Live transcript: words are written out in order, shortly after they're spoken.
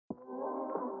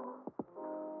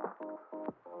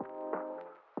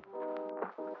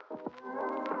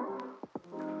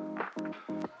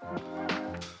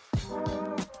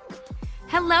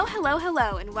Hello, hello,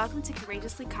 hello, and welcome to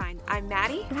Courageously Kind. I'm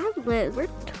Maddie. And I'm Liz. We're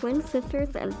twin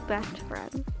sisters and best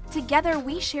friends. Together,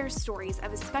 we share stories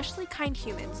of especially kind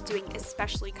humans doing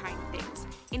especially kind things,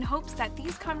 in hopes that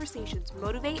these conversations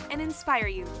motivate and inspire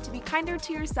you to be kinder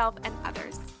to yourself and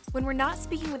others. When we're not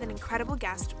speaking with an incredible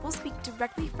guest, we'll speak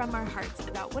directly from our hearts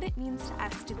about what it means to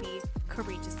us to be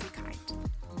courageously kind.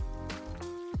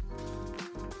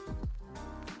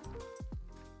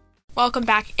 Welcome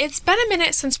back. It's been a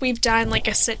minute since we've done like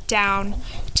a sit-down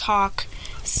talk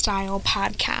style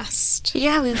podcast.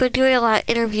 Yeah, we've been doing a lot of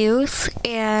interviews,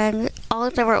 and all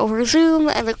of them are over Zoom,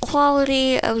 and the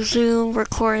quality of Zoom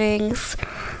recordings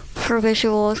for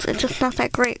visuals is just not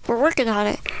that great. We're working on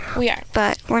it. We are.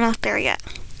 But we're not there yet.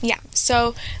 Yeah,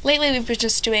 so lately we've been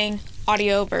just doing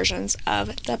audio versions of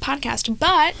the podcast,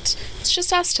 but it's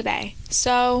just us today,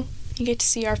 so you get to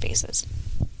see our faces.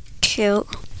 Cute.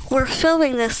 We're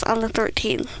filming this on the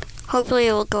 13th. Hopefully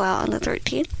it will go out on the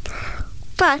 13th.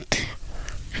 But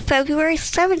February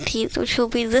 17th, which will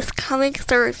be this coming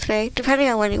Thursday, depending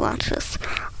on when you watch this,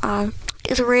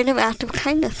 is a Random Act of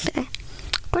Kindness Day.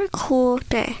 What a cool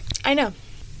day. I know.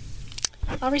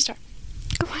 I'll restart.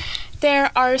 There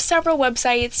are several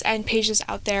websites and pages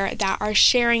out there that are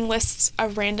sharing lists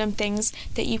of random things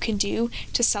that you can do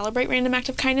to celebrate Random Act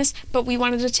of Kindness, but we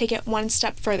wanted to take it one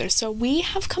step further. So we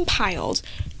have compiled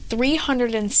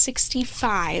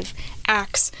 365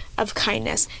 acts of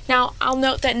kindness. Now, I'll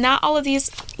note that not all of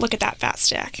these, look at that fat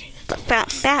stack. The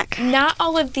fat stack. Not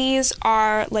all of these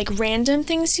are like random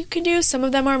things you can do. Some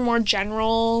of them are more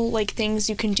general, like things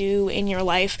you can do in your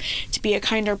life to be a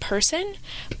kinder person.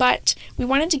 But we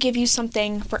wanted to give you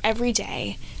something for every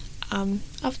day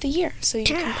of the year, so you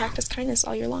can practice kindness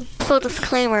all year long. Full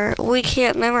disclaimer, we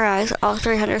can't memorize all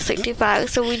 365,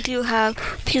 so we do have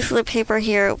pieces of paper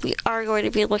here. We are going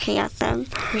to be looking at them.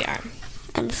 We are.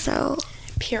 And so...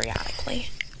 Periodically.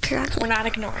 We're not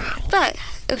ignoring it. But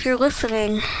if you're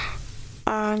listening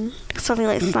on something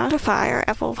like Spotify or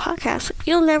Apple Podcasts,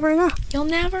 you'll never know. You'll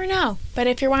never know. But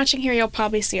if you're watching here, you'll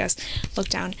probably see us look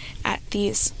down at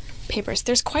these papers.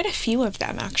 There's quite a few of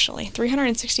them, actually.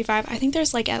 365. I think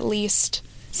there's like at least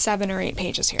 7 or 8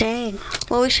 pages here. Dang.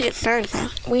 Well, we should get started then.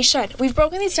 We should. We've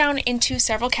broken these down into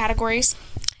several categories,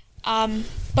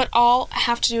 but all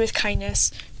have to do with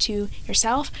kindness to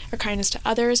yourself, or kindness to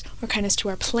others, or kindness to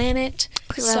our planet.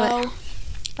 So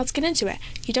let's get into it.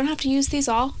 You don't have to use these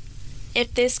all.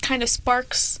 If this kind of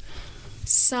sparks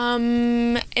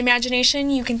some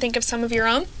imagination, you can think of some of your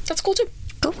own. That's cool too.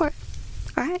 Go for it.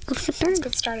 All right, let's get started. Let's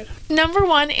get started. Number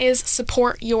 1 is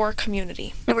support your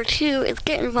community. Number 2 is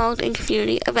get involved in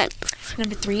community events.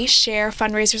 Number 3, share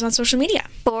fundraisers on social media.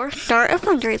 4, start a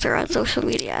fundraiser on social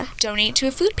media. Donate to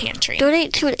a food pantry.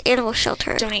 Donate to an animal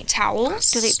shelter. Donate towels.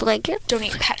 Donate blankets.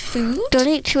 Donate pet food.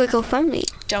 Donate to a GoFundMe.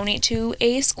 Donate to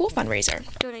a school fundraiser.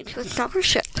 Donate to a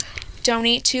scholarship.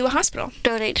 Donate to a hospital.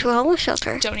 Donate to a homeless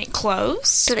shelter. Donate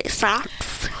clothes. Donate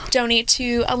socks. Donate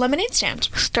to a lemonade stand.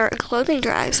 Start a clothing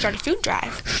drive. Start a food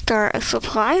drive. Start a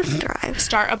supplies drive.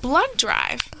 Start a blood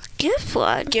drive. Give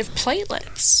blood. Give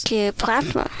platelets. Give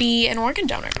plasma. Be an organ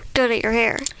donor. Donate your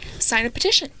hair. Sign a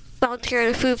petition. Volunteer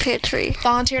at a food pantry.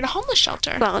 Volunteer at a homeless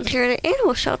shelter. Volunteer at an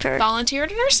animal shelter. Volunteer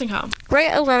at a nursing home.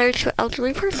 Write a letter to an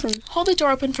elderly person. Hold the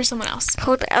door open for someone else.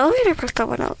 Hold the elevator for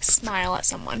someone else. Smile at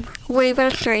someone. Wave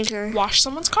at a stranger. Wash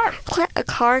someone's car. Let a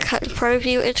car cut in front of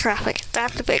you in traffic.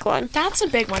 That's a big one. That's a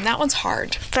big one. That one's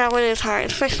hard. That one is hard,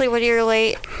 especially when you're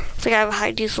late. The guy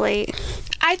behind you's late.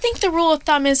 I think the rule of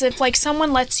thumb is if like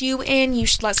someone lets you in, you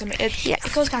should let them in.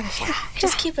 It goes back and forth.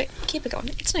 Just keep it going.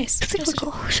 It's nice. It's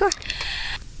cyclical. Sure.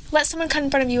 Let someone cut in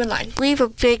front of you in line. Leave a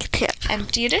big tip.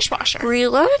 Empty a dishwasher.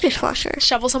 Reload a dishwasher.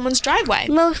 Shovel someone's driveway.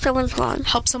 Mow someone's lawn.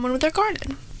 Help someone with their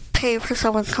garden. Pay for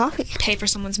someone's coffee. Pay for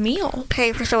someone's meal.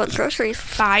 Pay for someone's groceries.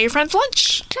 Buy your friend's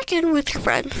lunch. Check in with your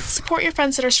friends. Support your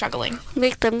friends that are struggling.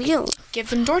 Make them meals. Give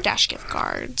them DoorDash gift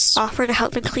cards. Offer to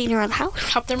help them clean around the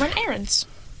house. Help them run errands.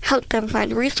 Help them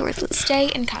find resources. Stay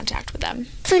in contact with them.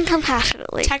 Listen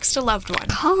compassionately. Text a loved one.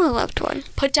 Call a loved one.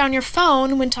 Put down your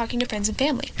phone when talking to friends and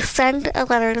family. Send a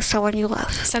letter to someone you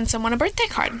love. Send someone a birthday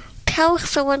card. Tell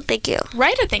someone thank you.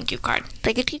 Write a thank you card.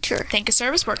 Thank a teacher. Thank a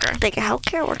service worker. Thank a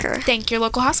healthcare worker. Thank your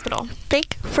local hospital.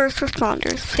 Thank first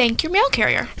responders. Thank your mail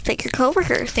carrier. Thank your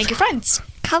coworkers. Thank your friends.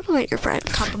 Compliment your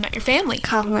friends. Compliment your family.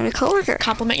 Compliment a coworker.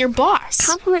 Compliment your boss.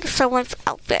 Compliment someone's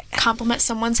outfit. Compliment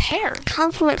someone's hair.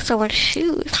 Compliment someone's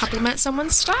shoes. Compliment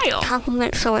someone's style.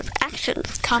 Compliment someone's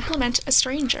actions. Compliment a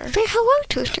stranger. Say hello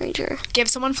to a stranger. Give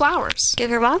someone flowers. Give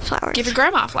your mom flowers. Give your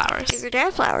grandma flowers. Give your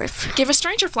dad flowers. Give a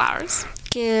stranger flowers.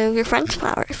 Give your friends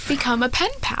flowers. Become a pen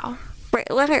pal. Write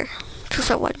a letter to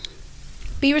someone.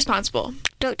 Be responsible.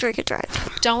 Don't drink and drive.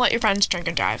 Don't let your friends drink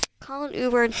and drive. Call an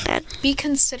Uber instead. Be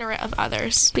considerate of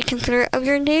others. Be considerate of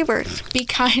your neighbors. Be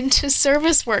kind to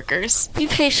service workers. Be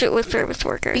patient with service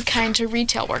workers. Be kind to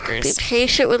retail Be workers.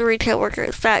 patient with retail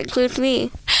workers. That includes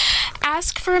me.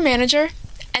 Ask for a manager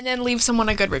and then leave someone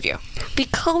a good review. Be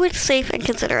COVID safe and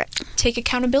considerate. Take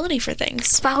accountability for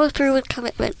things. Follow through with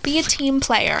commitment. Be a team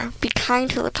player. Be kind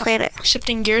to the planet.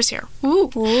 Shifting gears here. Ooh.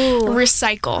 Ooh.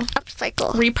 Recycle.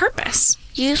 Upcycle. Repurpose.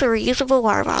 Use a reusable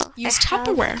water bottle. Use I have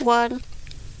Tupperware. One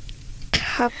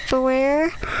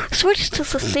Tupperware. Switch to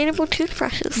sustainable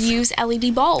toothbrushes. Use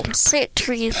LED bulbs. Plant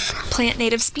trees. Plant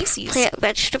native species. Plant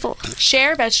vegetables.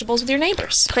 Share vegetables with your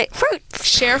neighbors. Plant fruits.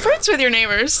 Share fruits with your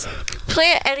neighbors.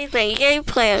 Plant anything. Yay,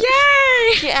 plants.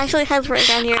 Yay! She actually has written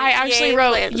down here. I actually yay,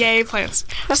 wrote plants. yay plants.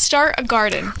 Start a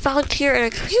garden. Volunteer in a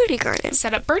community garden.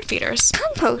 Set up bird feeders.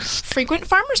 Compost. Frequent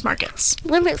farmers markets.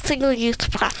 Limit single-use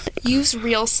plastic. Use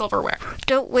real silverware.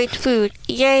 Don't waste food.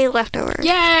 Yay, leftovers.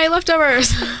 Yay,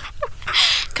 leftovers.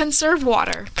 Conserve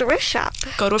water. Thrift shop.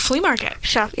 Go to a flea market.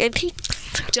 Shop antiques.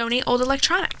 Donate old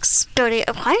electronics. Donate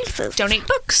appliances. Donate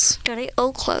books. Donate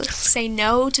old clothes. Say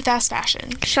no to fast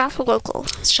fashion. Shop local.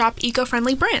 Shop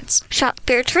eco-friendly brands. Shop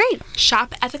fair trade.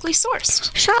 Shop ethically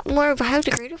sourced. Shop more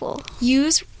biodegradable.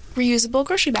 Use reusable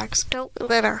grocery bags. Don't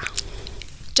litter.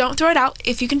 Don't throw it out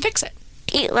if you can fix it.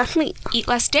 Eat less meat. Eat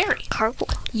less dairy.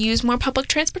 Carpool. Use more public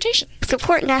transportation.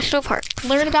 Support national parks.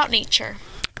 Learn about nature.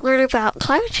 Learn about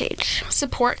climate change.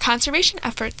 Support conservation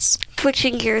efforts.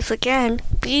 Switching gears again,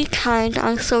 be kind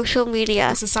on social media.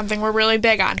 This is something we're really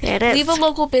big on. It is. Leave a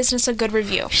local business a good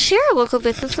review. Share a local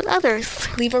business with others.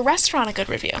 Leave a restaurant a good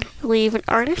review. Leave an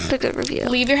artist a good review.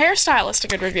 Leave your hairstylist a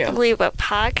good review. Leave a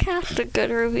podcast a good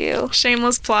review.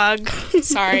 Shameless plug.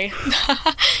 Sorry.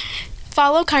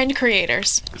 Follow kind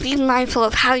creators. Be mindful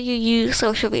of how you use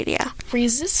social media.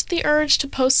 Resist the urge to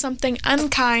post something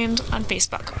unkind on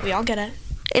Facebook. We all get it.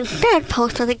 Instead,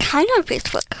 post something kind on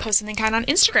Facebook. Post something kind on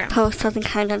Instagram. Post something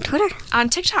kind on Twitter. On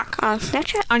TikTok. On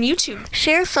Snapchat. On YouTube.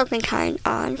 Share something kind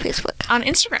on Facebook. On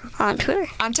Instagram. On Twitter.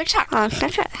 On TikTok. On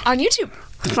Snapchat. On YouTube.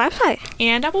 Spotify.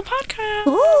 And Apple Podcasts.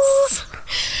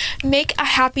 Ooh. Make a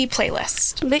happy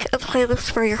playlist. Make a playlist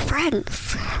for your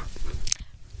friends.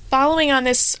 Following on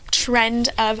this trend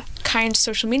of kind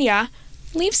social media,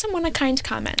 leave someone a kind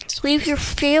comment. Leave your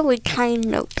family kind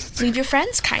notes. Leave your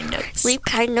friends kind notes. Leave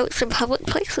kind notes in public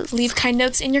places. Leave kind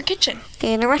notes in your kitchen.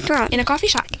 In a restaurant. In a coffee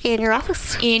shop. In your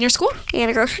office. In your school. In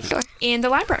a grocery store. In the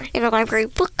library. In a library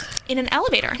book. In an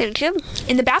elevator. In a gym.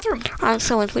 In the bathroom. On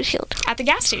someone's windshield. At the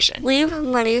gas station. Leave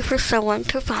money for someone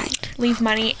to find. Leave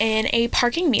money in a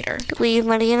parking meter. Leave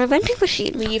money in a vending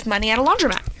machine. Leave money at a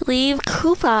laundromat. Leave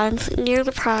coupons near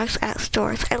the products at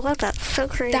stores. I love that. So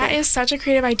creative. That is such a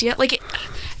creative idea. Like,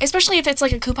 especially if it's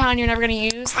like a coupon you're never going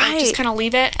to use. Like, just Right. kind of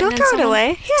leave it. Don't and then throw it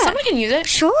away. Yeah. Someone can use it.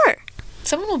 Sure.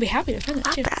 Someone will be happy to find it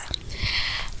Love too. that.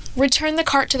 Return the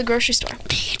cart to the grocery store.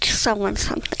 Teach someone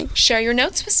something. Share your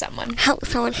notes with someone. Help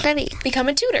someone study. Become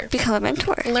a tutor. Become a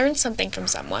mentor. Learn something from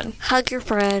someone. Hug your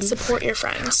friends. Support your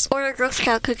friends. Order Girl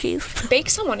Scout cookies. Bake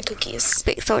someone cookies.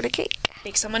 Bake someone a cake.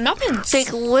 Bake someone muffins.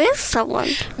 Bake with someone.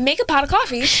 Make a pot of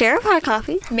coffee. Share a pot of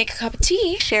coffee. Make a cup of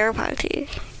tea. Share a pot of tea.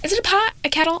 Is it a pot? A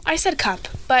kettle? I said cup,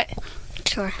 but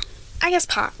Sure. I guess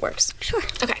pot works. Sure.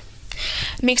 Okay.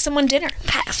 Make someone dinner.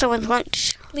 Pack someone's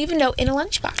lunch. Leave a note in a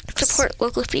lunchbox. Support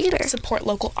local theater. Support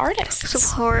local artists.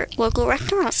 Support local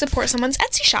restaurants. Support someone's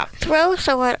Etsy shop. Throw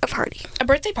someone a party. A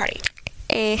birthday party.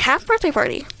 A half birthday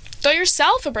party. Throw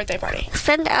yourself a birthday party.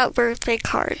 Send out birthday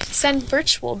cards. Send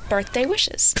virtual birthday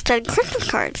wishes. Send Christmas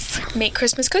cards. Make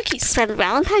Christmas cookies. Send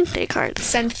Valentine's Day cards.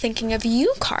 Send thinking of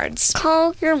you cards.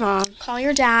 Call your mom. Call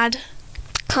your dad.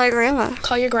 Call your grandma.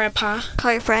 Call your grandpa.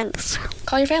 Call your friends.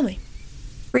 Call your family.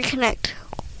 Reconnect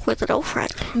with an old friend.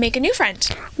 Make a new friend.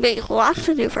 Make lots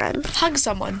of new friends. Hug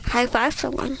someone. High five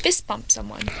someone. Fist bump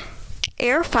someone.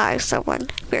 Air five someone.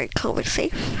 Very COVID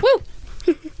safe.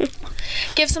 Woo!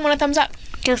 Give someone a thumbs up.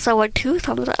 Give someone 2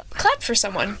 thumbs up. Clap for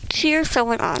someone. Cheer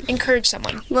someone on. Encourage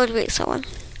someone. Motivate someone.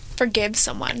 Forgive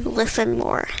someone. Listen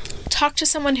more. Talk to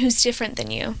someone who's different than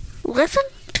you. Listen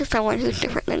to someone who's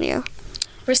different than you.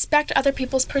 Respect other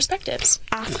people's perspectives.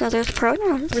 Ask others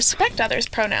pronouns. Respect others'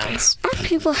 pronouns. Ask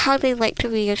people how they like to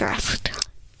be addressed.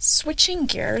 Switching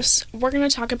gears, we're going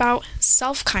to talk about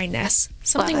self-kindness,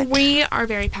 something Love it. we are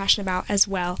very passionate about as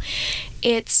well.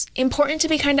 It's important to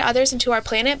be kind to others and to our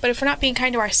planet, but if we're not being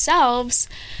kind to ourselves,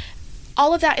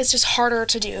 all of that is just harder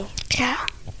to do. Yeah.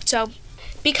 So,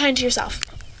 be kind to yourself.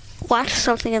 Watch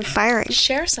something inspiring.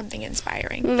 Share something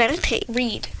inspiring. Meditate.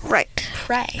 Read. Write.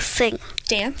 Pray. Sing.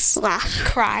 Dance. Laugh.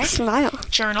 Cry. Smile.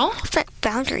 Journal. Set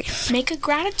boundaries. Make a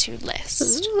gratitude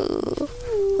list. Ooh.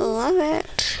 Love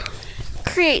it.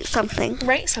 Create something.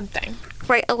 Write something.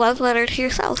 Write a love letter to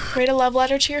yourself. Write a love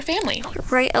letter to your family.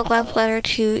 Write a love letter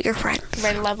to your friends.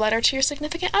 Write a love letter to your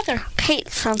significant other. Paint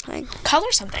something.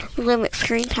 Color something. Limit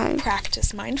screen time.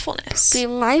 Practice mindfulness. Be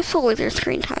mindful with your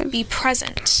screen time. Be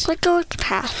present. Let go of the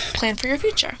past. Plan for your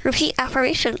future. Repeat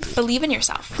affirmations. Believe in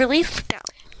yourself. Release doubt.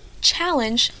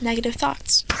 Challenge negative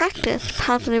thoughts. Practice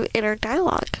positive inner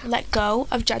dialogue. Let go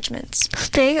of judgments.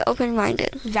 Stay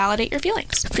open-minded. Validate your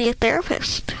feelings. See a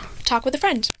therapist. Talk with a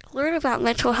friend. Learn about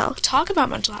mental health. Talk about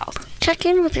mental health. Check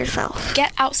in with yourself.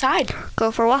 Get outside.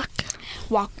 Go for a walk.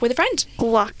 Walk with a friend.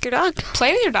 Walk your dog.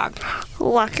 Play with your dog.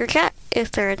 Walk your cat,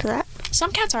 if they're into that.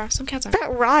 Some cats are. That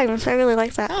rhymes. I really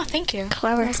like that. Oh, thank you.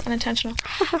 Clever. That was unintentional.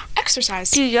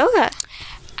 Exercise. Do yoga.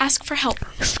 Ask for help.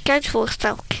 Schedule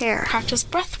self-care. Practice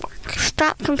breath work.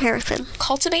 Stop comparison.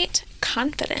 Cultivate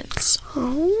confidence.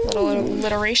 Oh. Little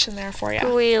alliteration there for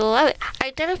you. We love it.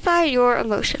 Identify your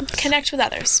emotions. Connect with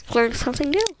others. Learn something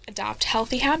new. Adopt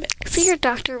healthy habits. See your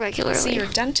doctor regularly. See your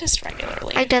dentist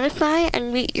regularly. Identify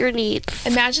and meet your needs.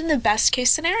 Imagine the best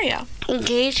case scenario.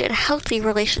 Engage in healthy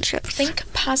relationships.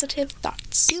 Think positive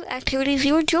thoughts. Do activities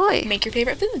you enjoy. Make your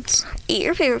favorite foods. Eat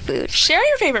your favorite food. Share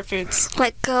your favorite foods.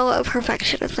 Let go of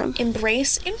perfectionism.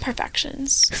 Embrace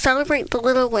imperfections. Celebrate the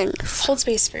little wins. Hold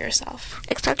space for yourself.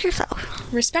 Accept yourself.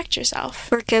 Respect yourself.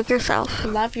 Forgive yourself.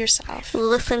 Love yourself.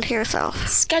 Listen to yourself.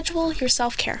 Schedule your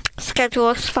self-care. Schedule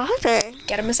a spa day.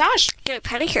 Get a massage. Get a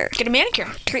pedicure. Get a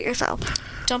manicure. Treat yourself.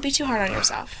 Don't be too hard on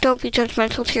yourself. Don't be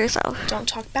judgmental to yourself. Don't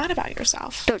talk bad about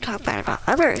yourself. Don't talk bad about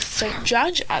others. Don't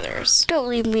judge others. Don't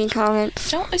leave mean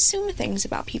comments. Don't assume things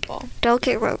about people. Don't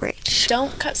get road rage.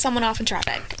 Don't cut someone off in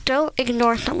traffic. Don't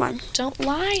ignore someone. Don't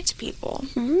lie to people.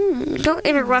 Don't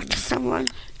interrupt someone.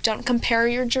 Don't compare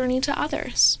your journey to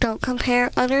others. Don't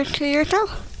compare others to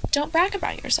yourself. Don't brag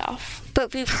about yourself. But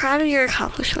be proud of your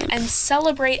accomplishments. And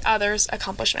celebrate others'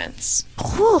 accomplishments.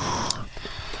 Whew.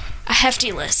 A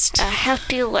hefty list. A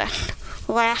hefty list.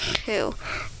 Last two.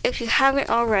 If you haven't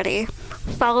already,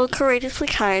 follow Courageously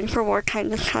Kind for more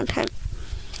kindness content.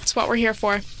 That's what we're here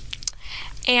for.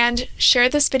 And share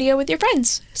this video with your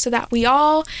friends so that we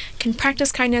all can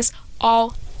practice kindness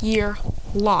all year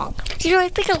long. You know, I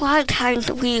think a lot of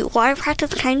times we want to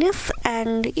practice kindness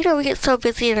and, you know, we get so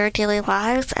busy in our daily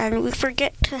lives and we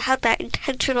forget to have that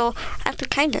intentional act of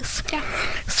kindness. Yeah.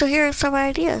 So here are some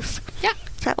ideas. Yeah.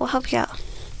 That will help you out.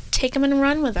 Take them and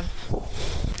run with them.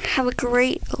 Have a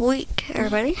great week,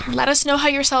 everybody. Let us know how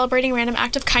you're celebrating Random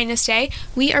Act of Kindness Day.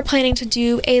 We are planning to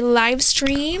do a live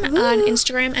stream on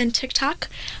Instagram and TikTok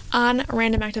on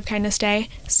Random Act of Kindness Day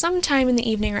sometime in the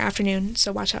evening or afternoon,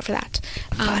 so watch out for that.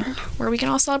 Where we can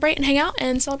all celebrate and hang out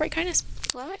and celebrate kindness.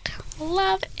 Love it.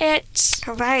 Love it.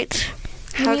 All right.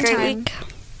 In the Have a great meantime, week.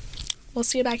 We'll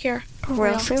see you back here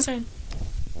Real soon.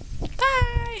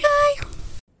 Bye. Bye.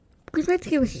 We'd like to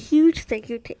give a huge thank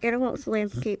you to Anna Waltz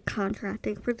Landscape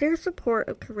Contracting for their support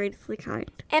of Courageously Kind.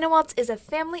 Anna Waltz is a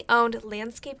family-owned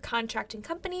landscape contracting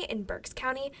company in Berks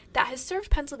County that has served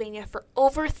Pennsylvania for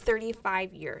over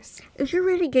 35 years. If you're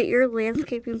ready to get your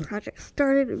landscaping project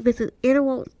started, visit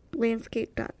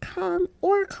AnnaWaltzLandscape.com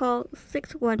or call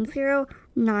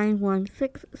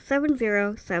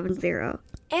 610-916-7070.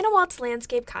 Anna Waltz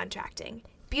Landscape Contracting,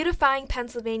 beautifying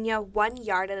Pennsylvania 1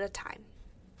 yard at a time.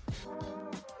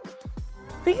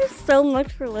 Thank you so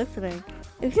much for listening.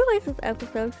 If you like this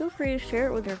episode, feel free to share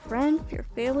it with your friends, your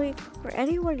family, or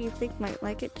anyone you think might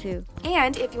like it too.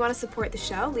 And if you want to support the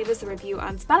show, leave us a review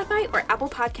on Spotify or Apple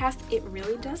Podcasts. It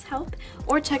really does help.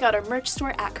 Or check out our merch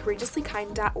store at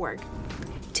courageouslykind.org.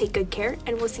 Take good care,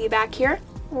 and we'll see you back here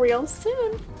real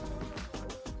soon.